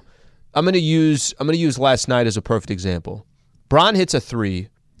 so I'm going to use last night as a perfect example. Bron hits a 3,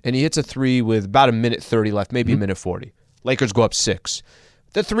 and he hits a 3 with about a minute 30 left, maybe a minute 40. Lakers go up 6.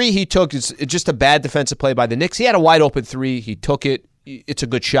 The 3 he took is just a bad defensive play by the Knicks. He had a wide open 3. He took it. It's a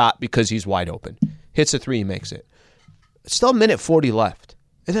good shot because he's wide open. Hits a 3, he makes it. Still a minute 40 left.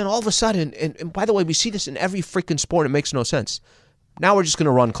 And then all of a sudden, and by the way, we see this in every freaking sport. It makes no sense. Now we're just going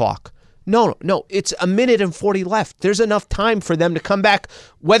to run clock. No, it's a minute and 40 left. There's enough time for them to come back.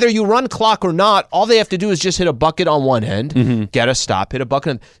 Whether you run clock or not, all they have to do is just hit a bucket on one end, get a stop, hit a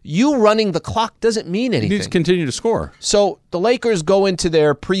bucket. You running the clock doesn't mean anything. You need to continue to score. So the Lakers go into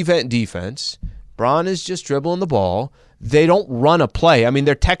their prevent defense. Bron is just dribbling the ball. They don't run a play. I mean,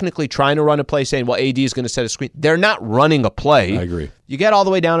 they're technically trying to run a play saying, well, AD is going to set a screen. They're not running a play. I agree. You get all the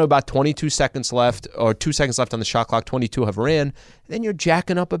way down to about 22 seconds left, or 2 seconds left on the shot clock, 22 have ran, then you're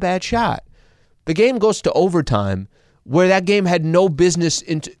jacking up a bad shot. The game goes to overtime, where that game had no business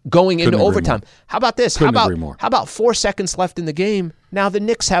going into overtime. How about this? How about 4 seconds left in the game? Now the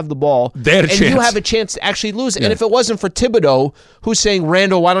Knicks have the ball, they had a chance. You have a chance to actually lose. Yeah. And if it wasn't for Thibodeau, who's saying,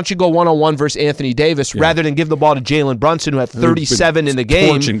 Randall, why don't you go one-on-one versus Anthony Davis rather than give the ball to Jalen Brunson, who had 37 in the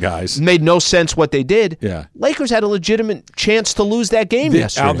game, guys. Made no sense what they did. Yeah. Lakers had a legitimate chance to lose that game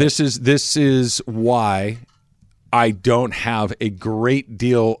yesterday. Al, this is why I don't have a great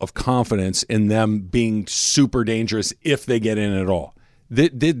deal of confidence in them being super dangerous if they get in at all.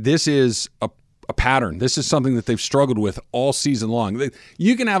 This is a pattern. This is something that they've struggled with all season long.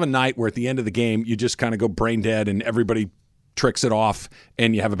 You can have a night where at the end of the game you just kind of go brain dead and everybody tricks it off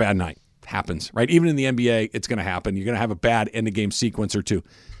and you have a bad night. Happens, right? Even in the NBA, it's going to happen. You're going to have a bad end-of-game sequence or two.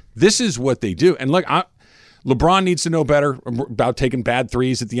 This is what they do. And look, LeBron needs to know better about taking bad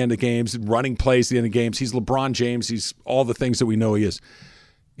threes at the end of games, running plays at the end of games. He's LeBron James. He's all the things that we know he is.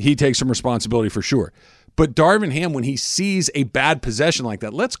 He takes some responsibility for sure. But Darvin Ham, when he sees a bad possession like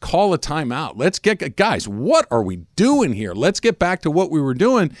that, let's call a timeout. Let's get, guys, what are we doing here? Let's get back to what we were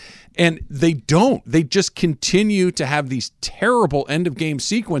doing. And they don't. They just continue to have these terrible end-of-game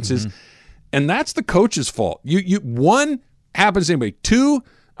sequences. And that's the coach's fault. One, happens to anybody. Two,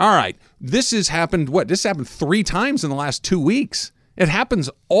 all right, this has happened, This happened 3 times in the last 2 weeks. It happens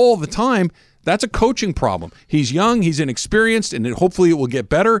all the time. That's a coaching problem. He's young, he's inexperienced, and hopefully it will get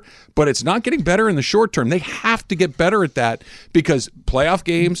better, but it's not getting better in the short term. They have to get better at that because playoff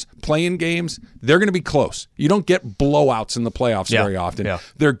games, play-in games, they're going to be close. You don't get blowouts in the playoffs very often. Yeah.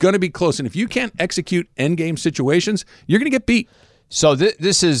 They're going to be close, and if you can't execute end-game situations, you're going to get beat. So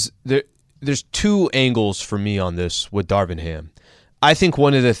there's 2 angles for me on this with Darvin Ham. I think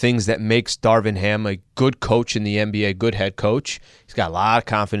one of the things that makes Darvin Ham a good coach in the NBA, good head coach, he's got a lot of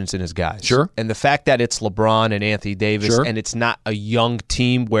confidence in his guys. Sure. And the fact that it's LeBron and Anthony Davis, Sure. and it's not a young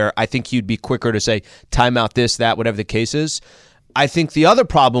team where I think you'd be quicker to say, timeout this, that, whatever the case is. I think the other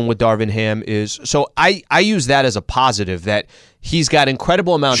problem with Darvin Ham is, so I use that as a positive, that he's got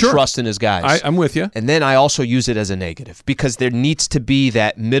incredible amount of trust in his guys. I'm with you. And then I also use it as a negative because there needs to be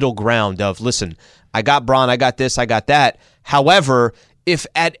that middle ground of, listen, I got Bron, I got this, I got that. However, if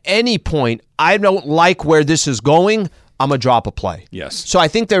at any point I don't like where this is going, I'm going to drop a play. Yes. So I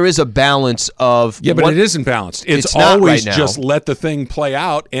think there is a balance of... Yeah, but it isn't balanced. It's not always right now. just let the thing play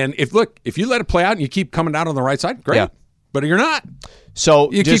out. And if you let it play out and you keep coming out on the right side, great. Yeah. But you're not.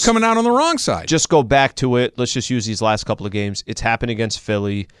 So You keep coming out on the wrong side. Just go back to it. Let's just use these last couple of games. It's happened against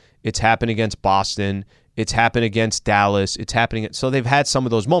Philly. It's happened against Boston. It's happened against Dallas. It's happening. So they've had some of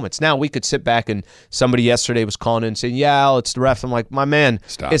those moments. Now we could sit back and somebody yesterday was calling in and saying, yeah, it's the ref. I'm like, my man,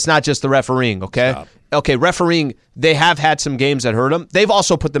 Stop. It's not just the refereeing, okay? Stop. Okay, refereeing, they have had some games that hurt them. They've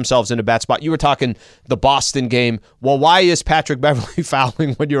also put themselves in a bad spot. You were talking the Boston game. Well, why is Patrick Beverly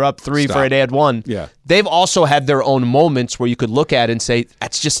fouling when you're up 3 Stop. for an ad 1? Yeah. They've also had their own moments where you could look at it and say,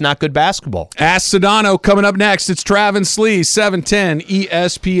 that's just not good basketball. Ask Sedano coming up next. It's Travis Slee, 710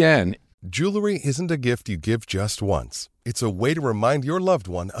 ESPN. Jewelry isn't a gift you give just once. It's a way to remind your loved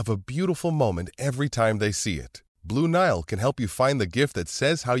one of a beautiful moment every time they see it. Blue Nile can help you find the gift that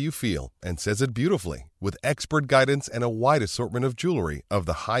says how you feel and says it beautifully, with expert guidance and a wide assortment of jewelry of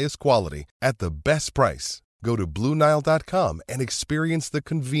the highest quality at the best price. Go to BlueNile.com and experience the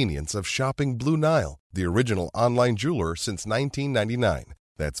convenience of shopping Blue Nile, the original online jeweler since 1999.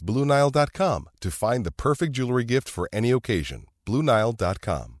 That's BlueNile.com to find the perfect jewelry gift for any occasion.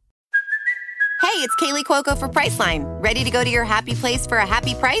 BlueNile.com. Hey, it's Kaylee Cuoco for Priceline. Ready to go to your happy place for a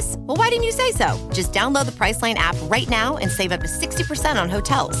happy price? Well, why didn't you say so? Just download the Priceline app right now and save up to 60% on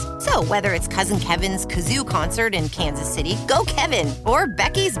hotels. So whether it's Cousin Kevin's Kazoo Concert in Kansas City, go Kevin, or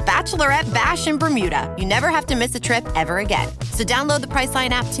Becky's Bachelorette Bash in Bermuda, you never have to miss a trip ever again. So download the Priceline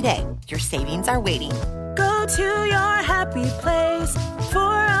app today. Your savings are waiting. Go to your happy place for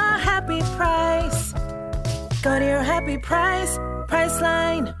a happy price. Go to your happy price,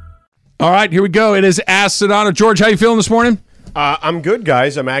 Priceline. All right, here we go. It is Ask Sedano. George, how you feeling this morning? I'm good,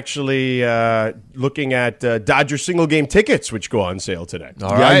 guys. I'm actually looking at Dodger single game tickets, which go on sale today.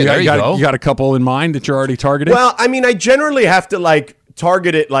 All right, there you go. You got a couple in mind that you're already targeting? Well, I mean, I generally have to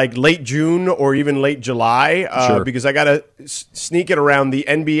target it late June or even late July Sure. because I got to sneak it around the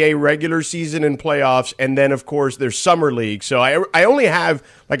NBA regular season and playoffs, and then of course there's summer league. So I only have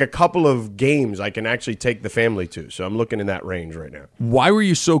a couple of games I can actually take the family to. So I'm looking in that range right now. Why were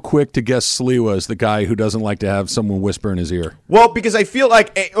you so quick to guess Sliwa as the guy who doesn't like to have someone whisper in his ear? Well, because I feel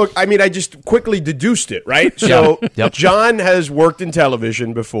I just quickly deduced it, right? So Yep. John has worked in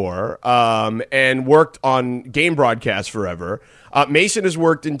television before and worked on game broadcasts forever. Mason has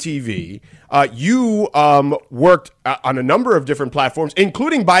worked in TV. You worked on a number of different platforms,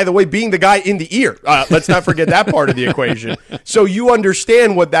 including, by the way, being the guy in the ear. Let's not forget that part of the equation. So you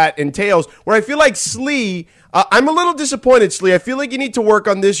understand what that entails. Where I feel like Slee, I'm a little disappointed, Slee. I feel like you need to work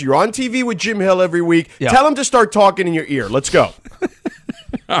on this. You're on TV with Jim Hill every week. Yeah. Tell him to start talking in your ear. Let's go.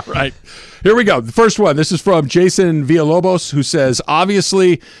 All right. Here we go. The first one. This is from Jason Villalobos, who says,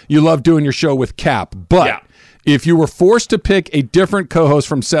 obviously, you love doing your show with Cap, but... Yeah. If you were forced to pick a different co-host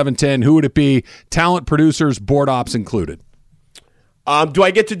from 710, who would it be? Talent, producers, board ops included. Do I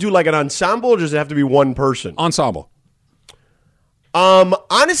get to do an ensemble, or does it have to be one person? Ensemble.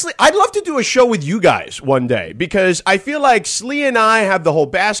 Honestly, I'd love to do a show with you guys one day because I feel like Slee and I have the whole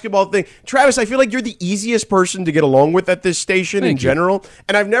basketball thing. Travis, I feel like you're the easiest person to get along with at this station in general,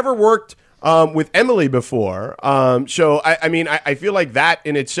 and I've never worked with Emily before. So, I feel like that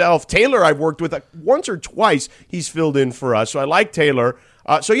in itself. Taylor, I've worked with once or twice. He's filled in for us. So I like Taylor.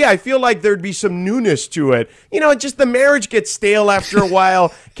 I feel like there'd be some newness to it. Just the marriage gets stale after a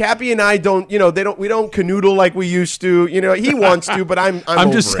while. Cappy and I don't, we don't canoodle like we used to. He wants to, but I'm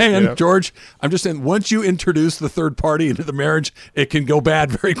over just it, saying, George, I'm just saying, once you introduce the third party into the marriage, it can go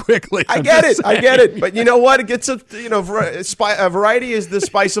bad very quickly. I get it. But you know what? It gets variety is the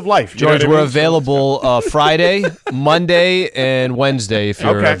spice of life. George, we're available Friday, Monday, and Wednesday if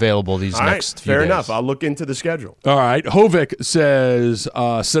you're available these next few days. Fair enough. I'll look into the schedule. All right. Hovik says,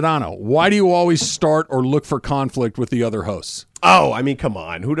 Sedano, why do you always start or look for conflict with the other hosts? Oh, come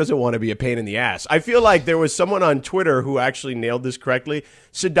on. Who doesn't want to be a pain in the ass? I feel like there was someone on Twitter who actually nailed this correctly.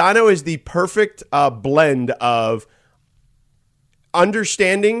 Sedano is the perfect blend of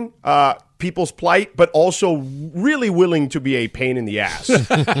understanding people's plight, but also really willing to be a pain in the ass.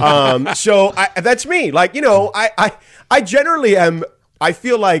 So that's me. Like, I generally am. I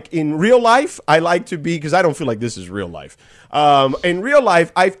feel like in real life, I like to be, because I don't feel like this is real life. In real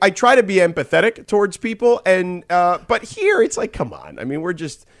life, I try to be empathetic towards people, but here it's like, come on. I mean,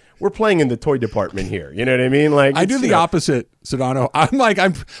 we're playing in the toy department here. You know what I mean? Like, I do the opposite, Sedano.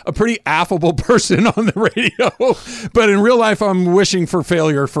 I'm a pretty affable person on the radio, but in real life, I'm wishing for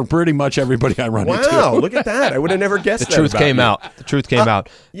failure for pretty much everybody I run into. Wow, look at that. I would have never guessed that. The truth came out. The truth came out.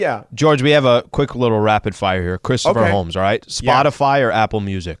 Yeah. George, we have a quick little rapid fire here. Christopher Holmes, all right? Spotify or Apple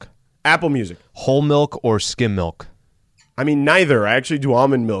Music? Apple Music. Whole milk or skim milk? I mean, neither. I actually do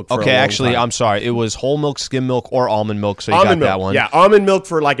almond milk for a long time. I'm sorry. It was whole milk, skim milk, or almond milk, so you almond got milk. that one. Yeah, almond milk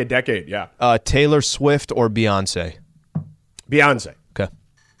for like a decade, yeah. Taylor Swift or Beyonce? Beyonce. Okay.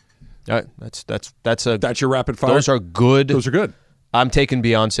 All right, that's your rapid fire? Those are good. Those are good. I'm taking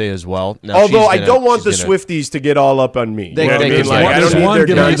Beyonce as well. Now, although I don't want the Swifties to get all up on me. There's one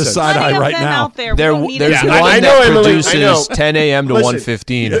giving me the side eye right now. There's one that produces 10 a.m. to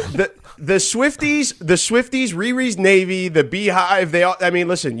 1:15. The Swifties, Riri's Navy, the Beehive, they all, I mean,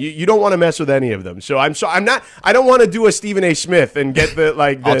 listen, you don't want to mess with any of them. So I don't want to do a Stephen A. Smith and get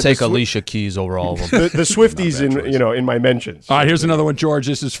I'll take Alicia Keys over all of them. The Swifties in my mentions. All right, here's another one, George.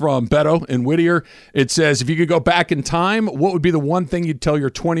 This is from Beto in Whittier. It says, if you could go back in time, what would be the one thing you'd tell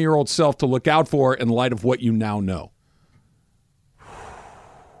your 20-year-old self to look out for in light of what you now know?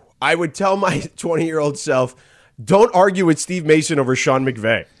 I would tell my 20-year-old self, don't argue with Steve Mason over Sean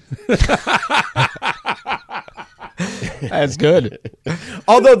McVay. That's good.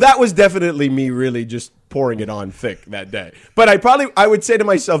 Although that was definitely me really just pouring it on thick that day. But I would say to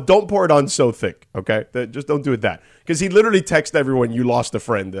myself, don't pour it on so thick, okay? Just don't do it that. Because he literally texted everyone, you lost a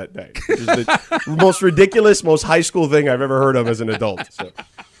friend that day. Which is the most ridiculous, most high school thing I've ever heard of as an adult. So.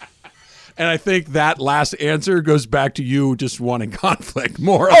 And I think that last answer goes back to you just wanting conflict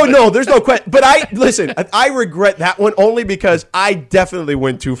more. Oh, no, there's no question. But I regret that one only because I definitely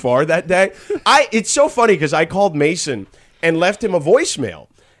went too far that day. It's so funny because I called Mason and left him a voicemail.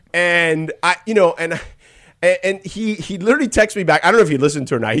 And and he literally texted me back. I don't know if he listened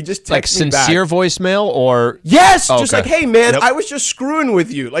to it or not. He just texted me back. Sincere voicemail or? Yes. Just like, hey, man, I was just screwing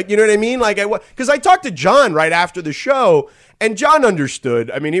with you. Like, you know what I mean? Like, because I talked to John right after the show. And John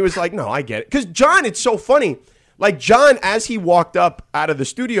understood. I mean, he was like, no, I get it. Because John, it's so funny. Like, John, as he walked up out of the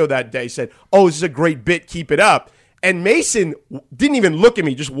studio that day, said, oh, this is a great bit. Keep it up. And Mason didn't even look at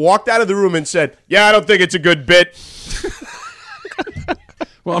me, just walked out of the room and said, yeah, I don't think it's a good bit.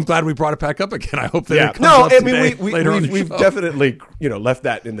 Well, I'm glad we brought it back up again. I hope that it comes no, up I mean, we've show. definitely left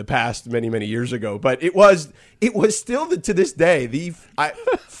that in the past many years ago. But it was still to this day the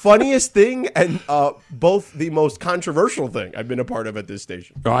funniest thing and both the most controversial thing I've been a part of at this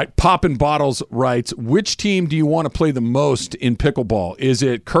station. All right, Poppin' Bottles writes, which team do you want to play the most in pickleball? Is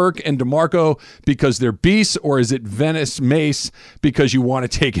it Kirk and DeMarco because they're beasts, or is it Venice Mace because you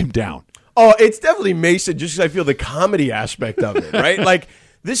want to take him down? Oh, it's definitely Mason just because I feel the comedy aspect of it, right? Like,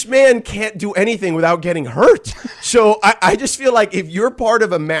 this man can't do anything without getting hurt. So I just feel like if you're part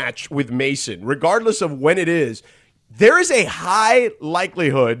of a match with Mason, regardless of when it is, there is a high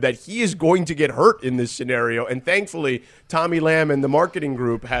likelihood that he is going to get hurt in this scenario. And thankfully, Tommy Lamb and the marketing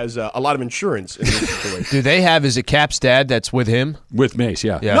group has a lot of insurance in this situation. Do they have, is it Cap's dad that's with him? With Mace,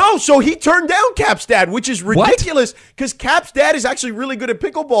 yeah. No, so he turned down Cap's dad, which is ridiculous because Cap's dad is actually really good at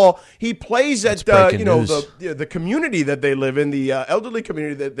pickleball. He plays at the community that they live in, the elderly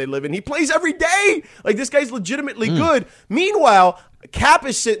community that they live in. He plays every day. Like, this guy's legitimately good. Meanwhile, Cap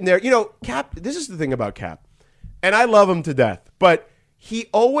is sitting there. Cap, this is the thing about Cap. And I love him to death, but he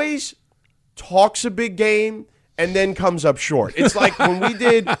always talks a big game and then comes up short. It's like when we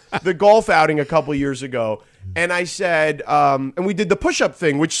did the golf outing a couple years ago, and I said, and we did the push-up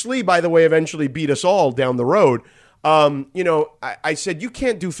thing, which Slee, by the way, eventually beat us all down the road. I said, you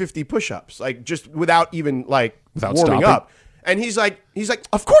can't do 50 push-ups, like just without even warming stopping up. And he's like,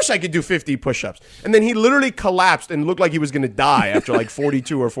 of course I could do 50 push-ups. And then he literally collapsed and looked like he was going to die after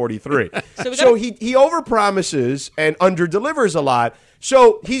 42 or 43. So he overpromises and underdelivers a lot.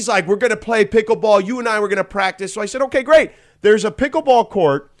 So he's like, we're going to play pickleball. You and I were going to practice. So I said, okay, great. There's a pickleball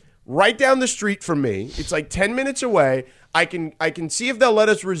court right down the street from me. It's like 10 minutes away. I can see if they'll let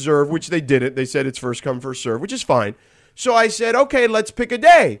us reserve, which they didn't. They said it's first come, first serve, which is fine. So I said, okay, let's pick a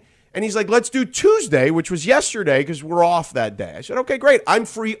day. And he's like, let's do Tuesday, which was yesterday, because we're off that day. I said, okay, great. I'm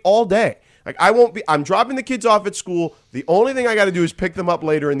free all day. I'm dropping the kids off at school. The only thing I got to do is pick them up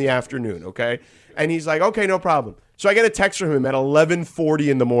later in the afternoon, okay? And he's like, okay, no problem. So I get a text from him at 11:40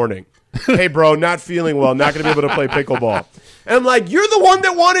 in the morning. Hey, bro, not feeling well, not going to be able to play pickleball. And I'm like, you're the one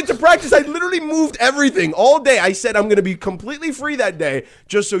that wanted to practice. I literally moved everything all day. I said I'm going to be completely free that day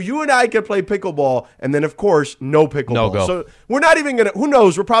just so you and I could play pickleball. And then, of course, no pickleball. No go. So we're not even going to, who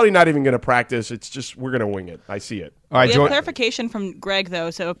knows? We're probably not even going to practice. It's just, we're going to wing it. I see it. All right, we have clarification from Greg, though.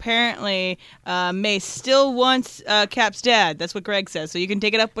 So apparently, Mace still wants Cap's dad. That's what Greg says. So you can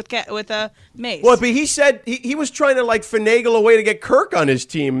take it up with Mace. Well, but he said he was trying to like finagle a way to get Kirk on his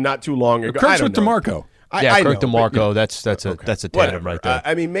team not too long ago. Kirk's with DeMarco. I Kirk know, DeMarco. That's a tandem right there.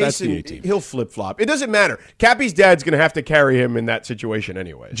 I mean, Mason, he'll flip flop. It doesn't matter. Cappy's dad's going to have to carry him in that situation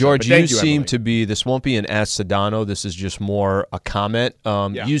anyway. George, you seem to be, this won't be an Ask Sedano. This is just more a comment.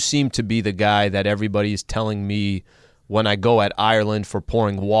 You seem to be the guy that everybody is telling me when I go at Ireland for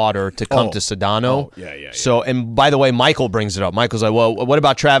pouring water to come to Sedano. Yeah. So, and by the way, Michael brings it up. Michael's like, well, what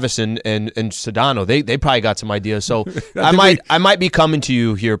about Travis and Sedano? They probably got some ideas. So I might be coming to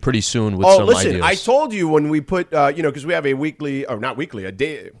you here pretty soon with some ideas. I told you when we put, because we have a weekly, or not weekly, a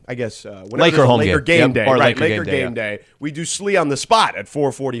day, I guess. Laker home Laker game. Day. Or Right, Laker game day. We do Slee on the spot at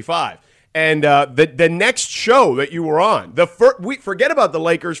 4:45. And the next show that you were on, we forget about the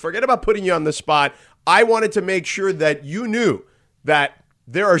Lakers, forget about putting you on the spot. I wanted to make sure that you knew that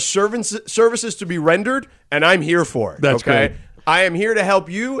there are services to be rendered, and I'm here for it. That's okay? great. I am here to help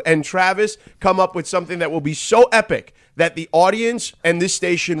you and Travis come up with something that will be so epic that the audience and this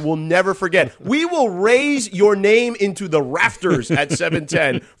station will never forget. We will raise your name into the rafters at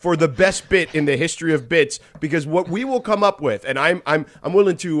 710 for the best bit in the history of bits, because what we will come up with, and I'm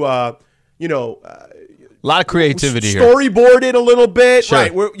willing to, a lot of creativity here. Storyboard it a little bit, Sure.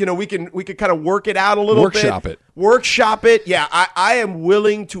 right? We can kind of work it out a little bit. Workshop it. Yeah, I am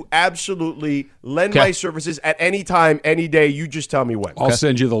willing to absolutely lend my services at any time, any day. You just tell me when. I'll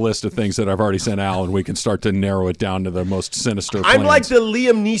send you the list of things that I've already sent Al, and we can start to narrow it down to the most sinister plans. I'm like the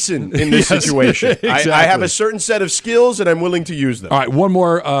Liam Neeson in this situation. Exactly. I have a certain set of skills, and I'm willing to use them. All right, one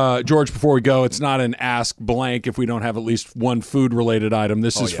more, George, before we go. It's not an ask blank if we don't have at least one food-related item.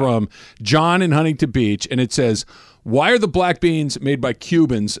 This is from John in Huntington Beach, and it says, why are the black beans made by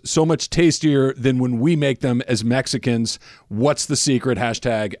Cubans so much tastier than when we make them as Mexicans? What's the secret?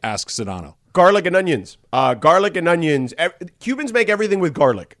 Hashtag Ask Sedano. Garlic and onions. Cubans make everything with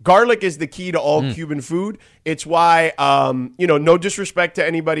garlic. Garlic is the key to all Cuban food. It's why, no disrespect to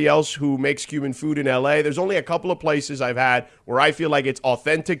anybody else who makes Cuban food in L.A. There's only a couple of places I've had where I feel like it's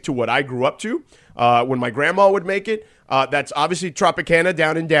authentic to what I grew up to when my grandma would make it. That's obviously Tropicana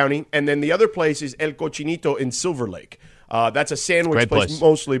down in Downey. And then the other place is El Cochinito in Silver Lake. That's a sandwich place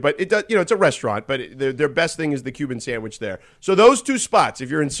mostly, but it does, it's a restaurant, but their best thing is the Cuban sandwich there. So those two spots, if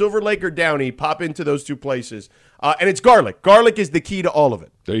you're in Silver Lake or Downey, pop into those two places. And it's garlic. Garlic is the key to all of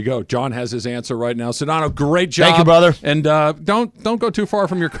it. There you go. John has his answer right now. Sedano, great job. Thank you, brother. And don't go too far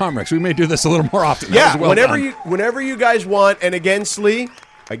from your Comrex. We may do this a little more often. Yeah, whenever you guys want. And again, Slee,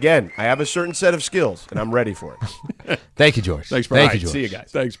 again, I have a certain set of skills, and I'm ready for it. Thank you, George. Thanks, brother. Thank you, George. See you guys.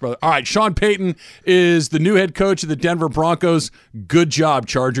 Thanks, brother. All right, Sean Payton is the new head coach of the Denver Broncos. Good job,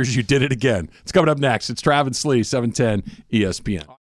 Chargers. You did it again. It's coming up next. It's Travis Slee, 710 ESPN.